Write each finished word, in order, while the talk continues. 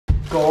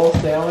Goal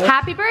sandwich.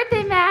 Happy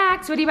birthday,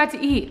 Max. What are you about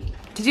to eat?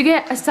 Did you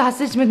get a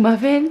sausage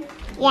McMuffin?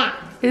 Yeah.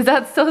 Is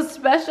that so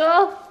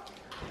special?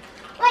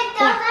 Wait,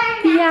 those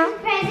are Max's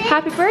presents?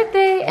 Happy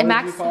birthday. And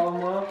What Max. did you call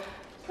them, Mom?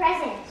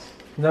 Presents.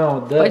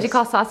 No, this. What'd you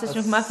call sausage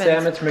McMuffins?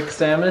 Sandwich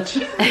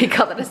McSandwich. He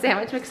called it a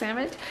sandwich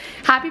McSandwich.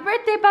 Happy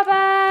birthday,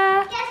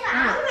 Bubba. Guess what?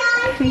 I'm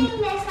really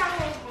feeding this on my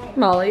head.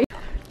 Molly.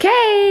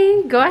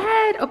 Okay, go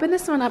ahead. Open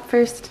this one up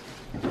first.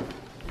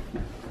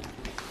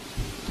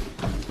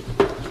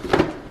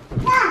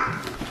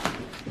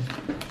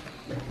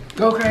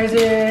 Go crazy.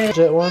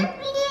 Legit one.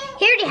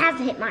 He already has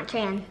the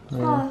Hitmontran.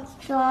 Oh,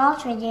 so I'll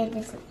try to do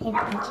this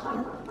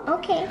Hitmontran.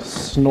 Okay.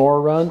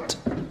 Snorunt.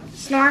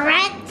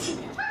 Snorunt.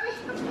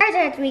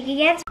 Our week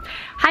again.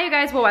 Hi you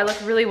guys, whoa, I look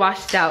really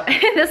washed out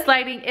in this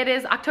lighting. It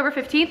is October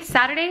 15th,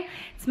 Saturday.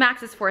 It's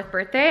Max's 4th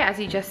birthday, as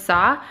you just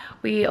saw.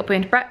 We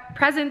opened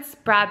presents.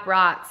 Brad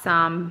brought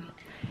some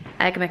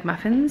egg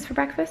McMuffins for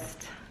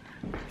breakfast.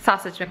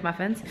 Sausage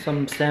McMuffins.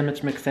 Some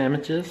sandwich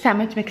McSandwiches.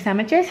 Sandwich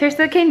McSandwiches. Here's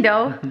the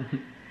kendo.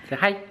 Say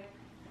hi.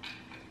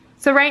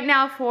 So right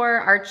now for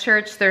our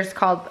church, there's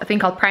a thing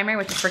called Primary,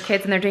 which is for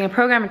kids, and they're doing a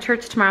program in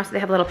church tomorrow, so they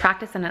have a little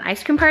practice and an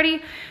ice cream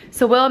party.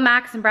 So Will,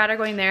 Max, and Brad are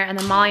going there, and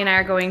then Molly and I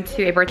are going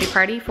to a birthday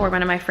party for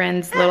one of my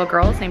friend's little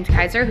girls named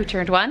Kaiser, who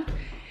turned 1.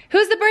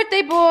 Who's the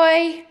birthday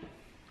boy?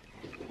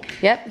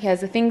 Yep, he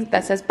has a thing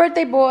that says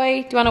birthday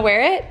boy. Do you want to wear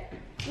it?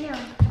 No.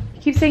 He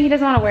keeps saying he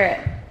doesn't want to wear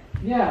it.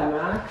 Yeah,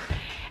 Max.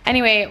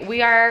 Anyway,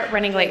 we are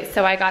running late,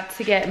 so I got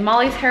to get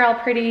Molly's hair all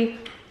pretty,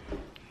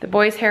 the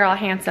boy's hair all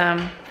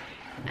handsome,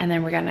 and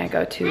then we're gonna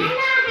go to... I'm not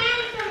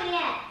handsome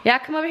yet. Yeah,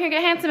 come over here and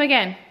get handsome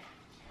again.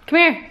 Come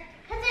here.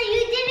 Because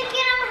you didn't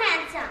get all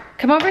handsome.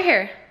 Come over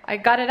here. I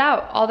got it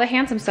out. All the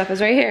handsome stuff is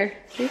right here.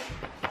 See?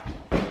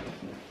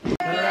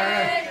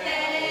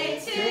 Birthday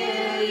to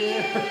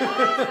you.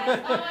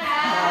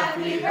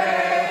 Happy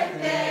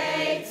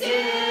birthday to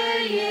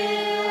you.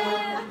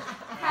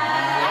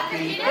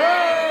 Happy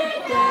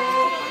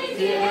birthday,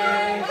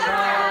 dear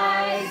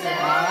Kaiser.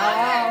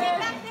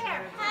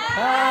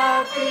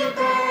 Happy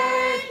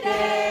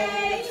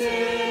birthday to you.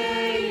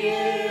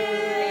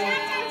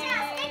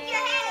 Stick your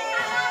head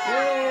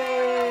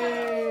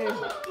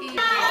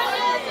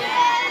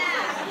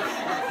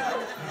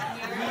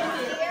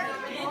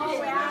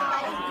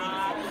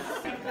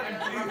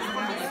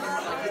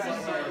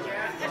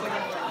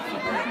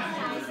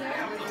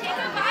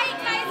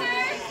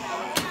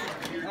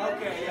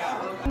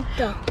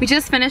out. We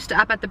just finished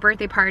up at the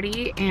birthday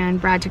party and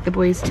Brad took the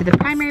boys to the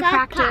primary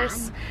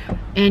practice.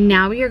 And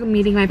now we are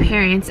meeting my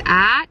parents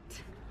at,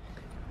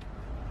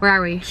 where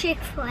are we?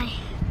 Chick-fil-A.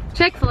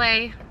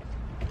 Chick-fil-A.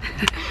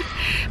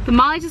 But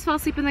Molly just fell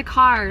asleep in the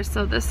car,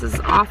 so this is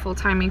awful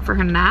timing for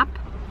her nap.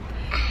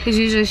 Because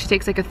usually she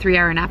takes like a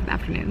 3-hour nap in the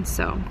afternoon,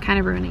 so kind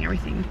of ruining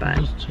everything, but.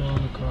 Just chill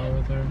in the car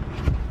with her.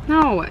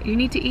 No, you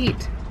need to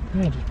eat.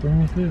 Yeah, just bring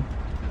me food.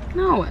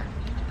 No,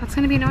 that's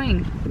gonna be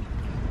annoying.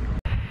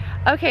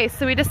 Okay,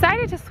 so we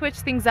decided to switch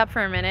things up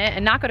for a minute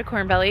and not go to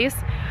Corn Bellies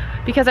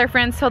because our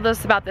friends told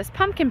us about this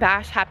pumpkin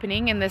bash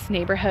happening in this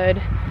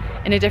neighborhood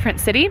in a different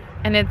city,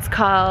 and it's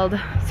called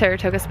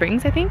Saratoga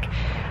Springs, I think.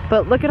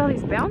 But look at all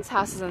these bounce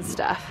houses and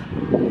stuff.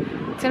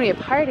 It's gonna be a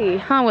party,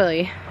 huh,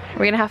 Willie? Are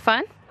we gonna have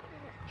fun?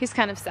 He's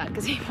kind of sad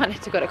because he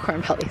wanted to go to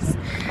Corn Bellies.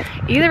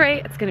 Either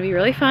way, it's gonna be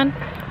really fun.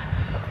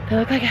 They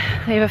look like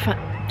they have a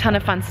ton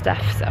of fun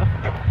stuff, so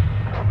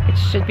it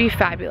should be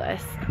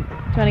fabulous. Do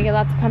you wanna get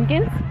lots of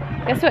pumpkins?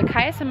 Guess what,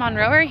 Caius and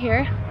Monroe are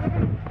here.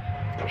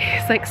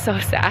 He's like so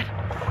sad.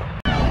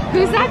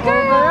 Who's that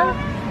girl?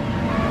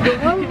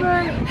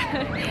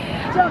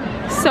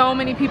 So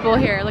many people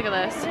here, look at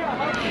this.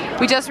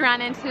 We just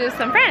ran into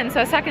some friends, so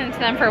I was talking to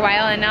them for a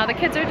while, and now the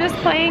kids are just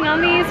playing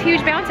on these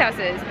huge bounce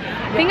houses.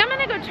 I think I'm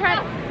gonna go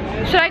try,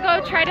 should I go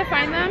try to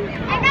find them?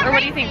 Or what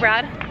do you think,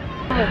 Brad?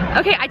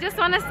 Okay, I just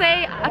want to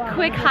say a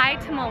quick hi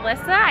to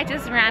Melissa. I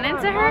just ran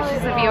into her,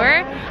 she's a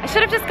viewer. I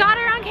should have just got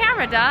her on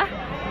camera, duh.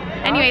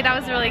 Anyway, that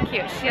was really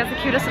cute. She has the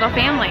cutest little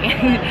family.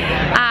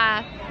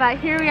 But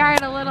here we are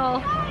at a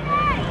little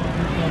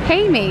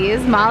hay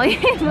maze. Molly,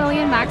 Lily,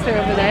 and Max are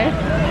over there.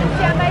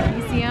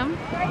 You see them?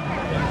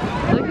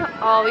 Look at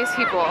all these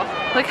people.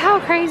 Look how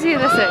crazy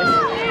this is.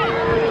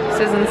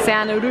 This is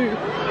insanity.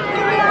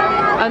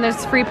 Oh, and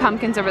there's free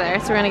pumpkins over there,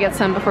 so we're gonna get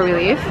some before we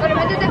leave. Look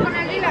how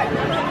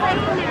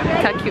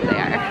cute they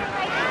are.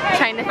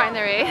 Trying to find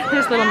their way.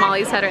 There's little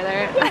Molly's head right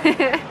there.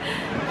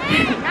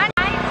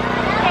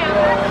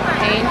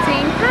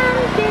 Painting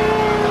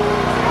pumpkins.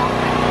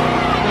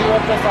 You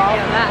lift us off?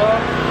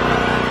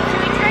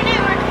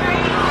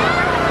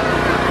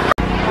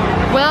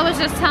 Will was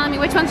just telling me,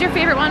 which one's your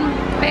favorite one,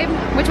 babe?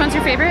 Which one's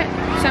your favorite?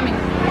 Show me.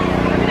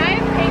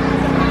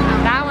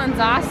 That one's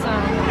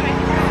awesome.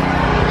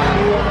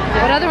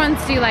 What other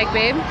ones do you like,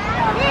 babe?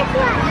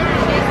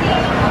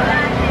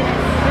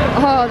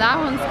 Oh, that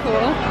one's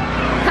cool.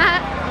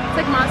 It's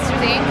like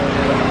Monsters Inc.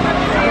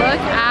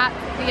 Look at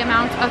the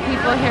amount of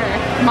people here.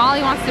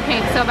 Molly wants to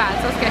paint so bad,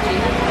 so sketchy.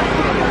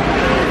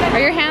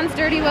 Are your hands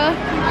dirty, Will?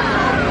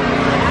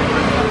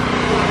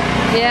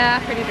 Yeah,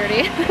 pretty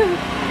dirty.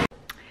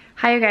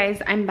 Hi you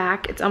guys, I'm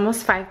back. It's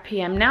almost 5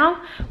 p.m.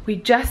 now. We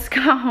just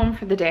got home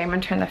for the day. I'm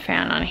gonna turn the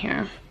fan on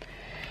here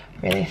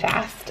really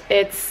fast.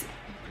 It's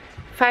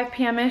 5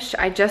 p.m.-ish.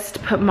 I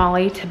just put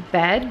Molly to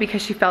bed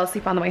because she fell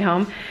asleep on the way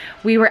home.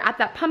 We were at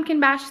that pumpkin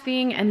bash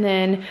thing and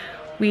then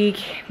we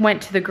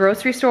went to the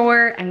grocery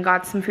store and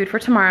got some food for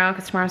tomorrow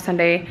because tomorrow's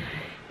Sunday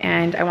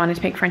and I wanted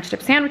to make French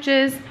dip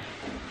sandwiches.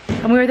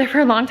 And we were there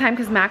for a long time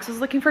because Max was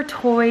looking for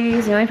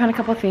toys. We only found a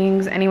couple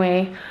things.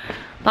 Anyway,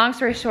 long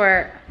story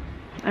short,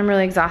 I'm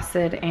really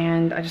exhausted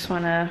and I just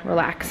want to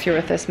relax here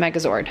with this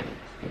Megazord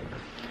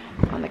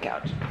on the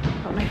couch.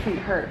 Oh, my feet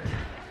hurt.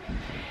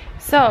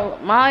 So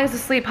Molly's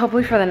asleep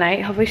hopefully for the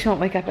night. Hopefully she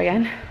won't wake up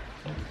again.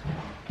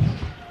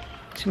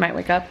 She might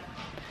wake up.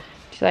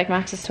 Do you like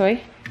Max's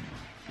toy?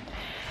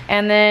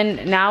 And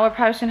then now we're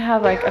probably gonna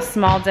have like a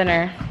small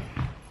dinner.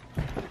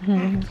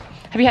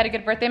 Have you had a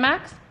good birthday,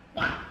 Max?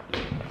 Yeah.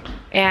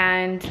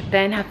 And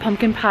then have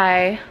pumpkin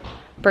pie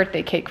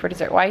birthday cake for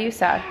dessert. Why are you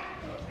sad?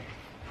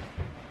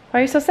 Why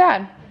are you so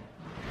sad?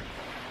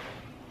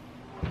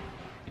 Why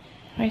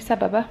are you sad,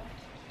 Bubba?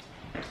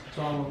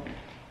 So,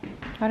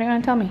 Why do you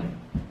want to tell me?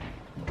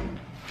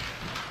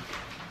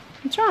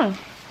 What's wrong?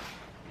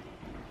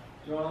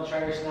 do you want to try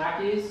your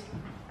snackies?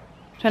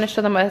 Trying to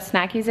show them what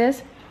Snackies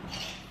is.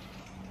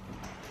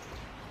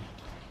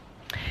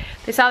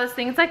 They saw this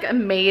thing, it's like a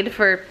made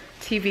for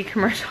TV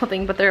commercial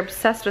thing, but they're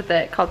obsessed with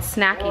it, called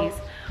Snackies,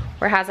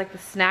 where it has like the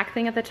snack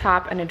thing at the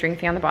top and a drink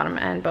thing on the bottom,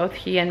 and both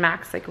he and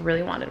Max like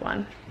really wanted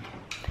one.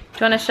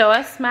 Do you want to show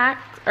us,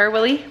 Max, or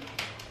Willie?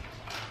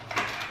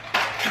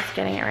 He's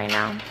getting it right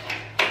now.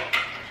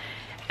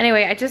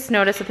 Anyway, I just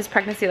noticed with this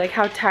pregnancy, like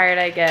how tired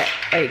I get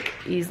like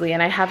easily,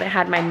 and I haven't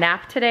had my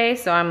nap today,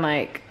 so I'm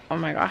like, oh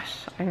my gosh,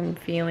 I'm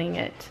feeling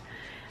it.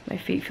 My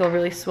feet feel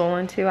really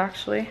swollen too,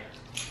 actually.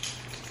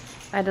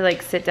 I had to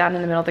like sit down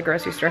in the middle of the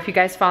grocery store. If you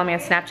guys follow me on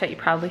Snapchat, you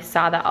probably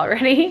saw that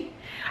already.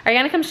 Are you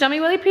gonna come show me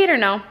Willie Pete or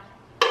no? You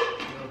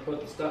want to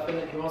put the stuff in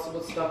it? You want to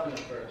put stuff in it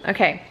first.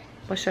 Okay,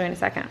 we'll show you in a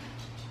second.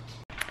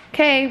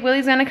 Okay,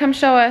 Willie's gonna come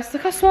show us.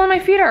 Look how swollen my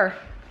feet are.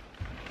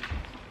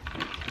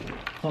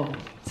 Oh.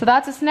 So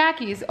that's a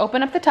Snackies.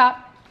 Open up the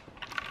top.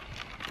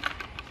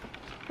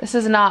 This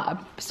is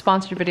not a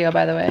sponsored video,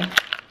 by the way.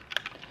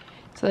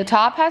 So the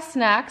top has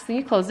snacks, then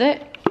you close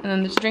it, and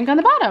then there's a drink on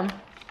the bottom.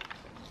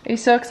 Are you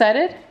so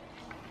excited?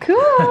 Cool.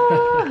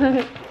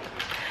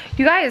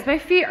 You guys, my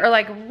feet are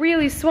like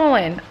really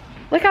swollen.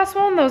 Look how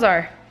swollen those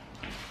are.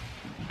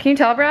 Can you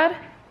tell, Brad?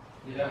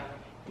 Yeah.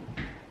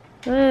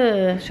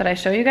 Ugh, should I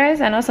show you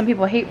guys? I know some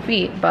people hate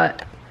feet,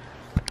 but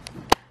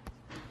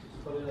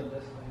Put it in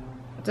this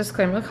thing.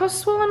 disclaimer, look how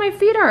swollen my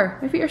feet are.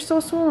 My feet are so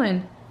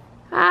swollen.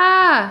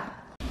 Ah.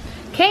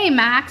 Okay,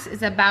 Max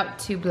is about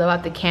to blow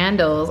out the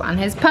candles on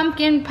his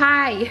pumpkin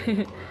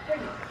pie.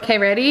 Okay,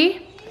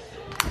 ready?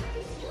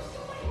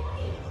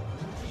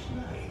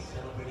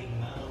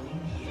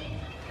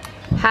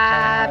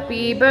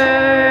 Happy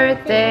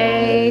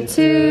birthday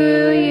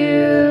to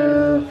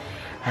you.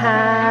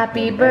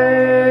 Happy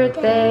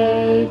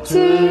birthday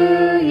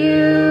to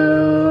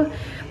you.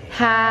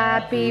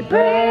 Happy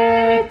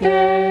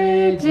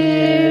birthday,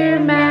 dear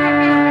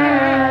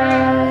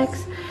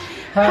Max.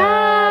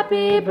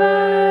 Happy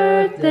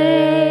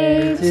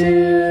birthday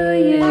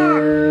to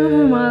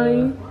you.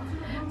 Molly,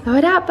 blow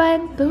it out,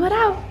 bud. Blow it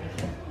out.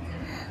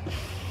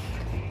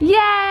 Yay!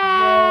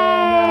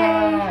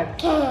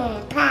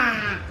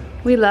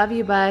 We love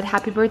you, bud.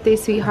 Happy birthday,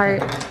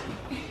 sweetheart.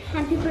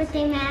 Happy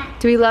birthday, Matt.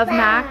 Do we love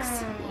Max?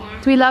 Yeah.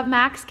 Do we love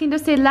Max? Can you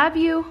just say love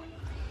you?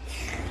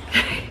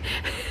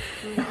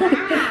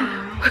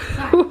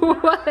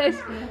 What?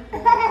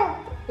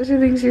 She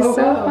thinks she's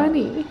so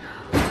funny.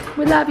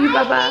 We love you,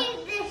 Bubba. I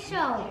hate this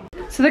show.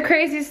 So the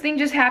craziest thing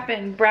just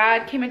happened.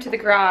 Brad came into the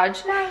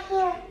garage. Right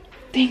here.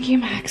 Thank you,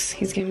 Max.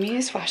 He's giving me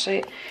his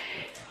flashlight.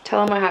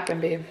 Tell him what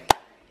happened, babe.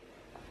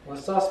 I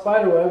saw a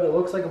spider web. It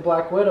looks like a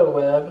black widow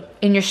web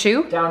In your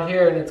shoe? down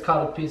here, and it's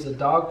caught a piece of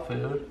dog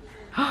food.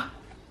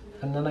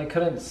 And then I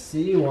couldn't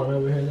see one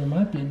over here. There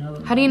might be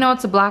another. How do you know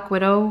it's a black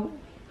widow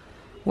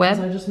Because web?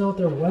 I just know what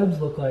their webs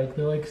look like.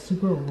 They're like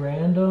super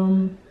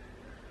random.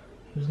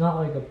 There's not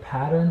like a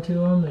pattern to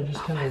them. They're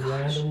just kind of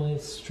randomly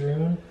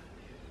strewn.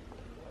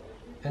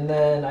 And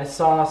then I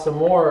saw some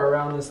more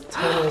around this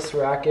tennis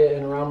racket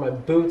and around my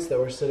boots that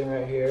were sitting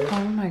right here.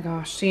 Oh my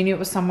gosh. So you knew it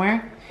was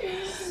somewhere?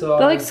 So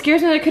That like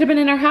scares me that it could have been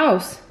in our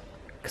house.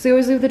 Because they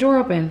always leave the door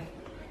open.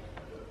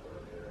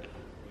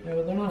 yeah,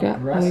 but they're not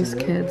Got all these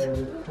aggressive. kids. They're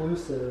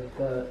reclusive.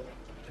 But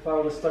if I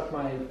would have stuck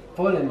my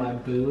foot in my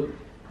boot,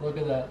 look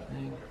at that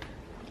thing.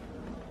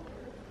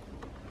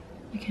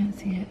 I can't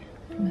see it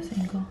from this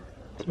angle.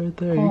 It's right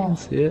there. You can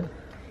see it.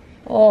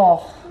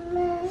 Oh,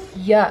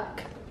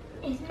 yuck.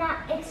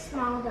 It's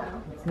small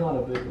though. It's not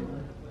a big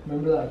one.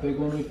 Remember that big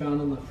one we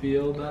found in the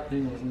field? That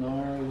thing was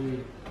gnarly.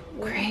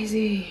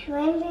 Crazy.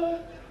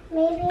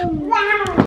 Maybe now.